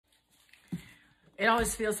It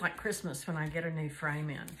always feels like Christmas when I get a new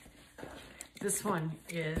frame in. This one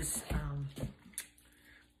is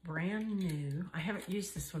brand new. I haven't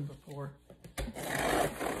used this one before.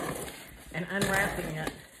 And unwrapping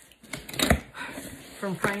it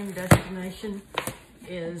from Frame Destination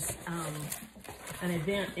is an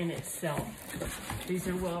event in itself. These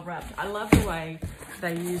are well wrapped. I love the way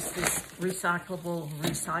they use this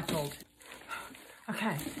recycled.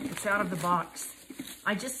 Okay, it's out of the box.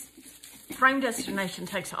 Frame Destination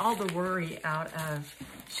takes all the worry out of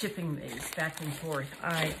shipping these back and forth.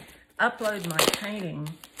 I upload my painting,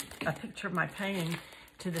 a picture of my painting,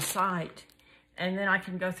 to the site, and then I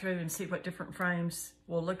can go through and see what different frames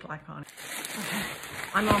will look like on it. Okay,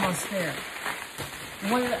 I'm almost there.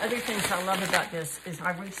 One of the other things I love about this is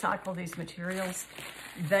I recycle these materials.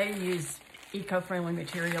 They use eco-friendly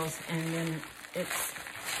materials, and then it's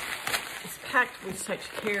packed with such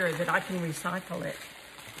care that I can recycle it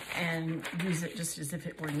and use it just as if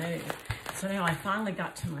it were new. So now I finally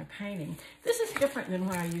got to my painting. This is different than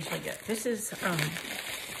what I usually get. This is a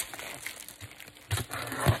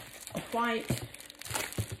white,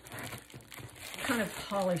 kind of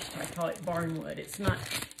polished, I call it barnwood. It's not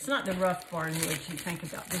the rough barnwood you think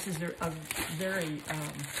about. This is a very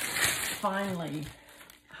finely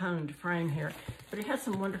honed frame here, but it has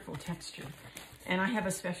some wonderful texture. And I have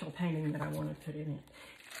a special painting that I want to put in it.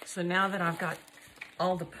 So now that I've got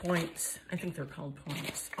all the points, I think they're called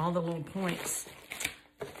points, all the little points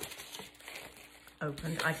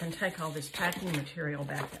opened, I can take all this packing material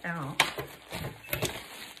back out.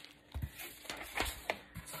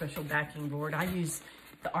 Special backing board. I use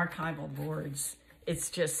the archival boards. It's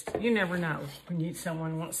just, you never know when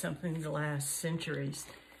someone wants something to last centuries.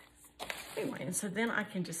 Anyway, and so then I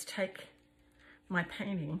can just take my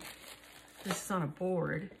painting. This is on a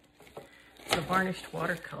board. It's a varnished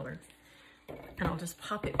watercolor. And I'll just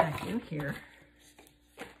pop it back in here.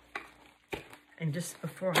 And just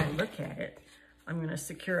before I look at it, I'm going to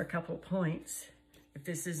secure a couple points. If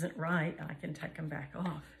this isn't right, I can take them back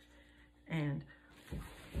off. And,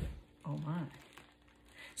 oh my.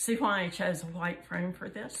 See why I chose a white frame for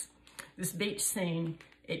this? This beach scene,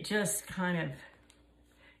 it just kind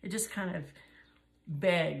of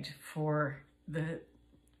begged for the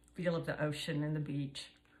feel of the ocean and the beach.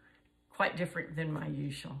 Quite different than my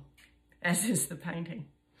usual, as is the painting.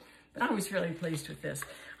 But I was really pleased with this.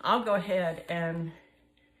 I'll go ahead and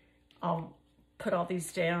I'll put all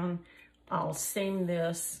these down. I'll seam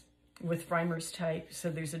this with framer's tape, so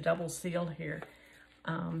there's a double seal here.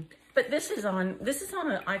 But this is on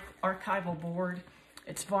an archival board.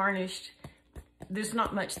 It's varnished. There's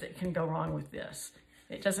not much that can go wrong with this.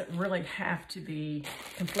 It doesn't really have to be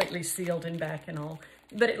completely sealed and back and all,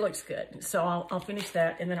 but it looks good. So I'll finish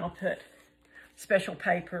that, and then I'll put special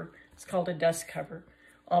paper, it's called a dust cover,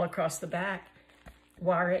 all across the back,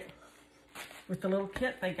 wire it with the little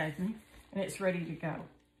kit they gave me, and it's ready to go.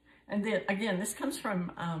 And then, again, this comes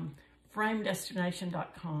from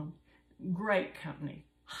framedestination.com. Great company,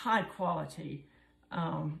 high quality,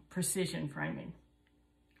 precision framing.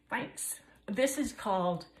 Thanks. This is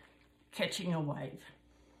called Catching a Wave.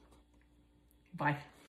 Bye.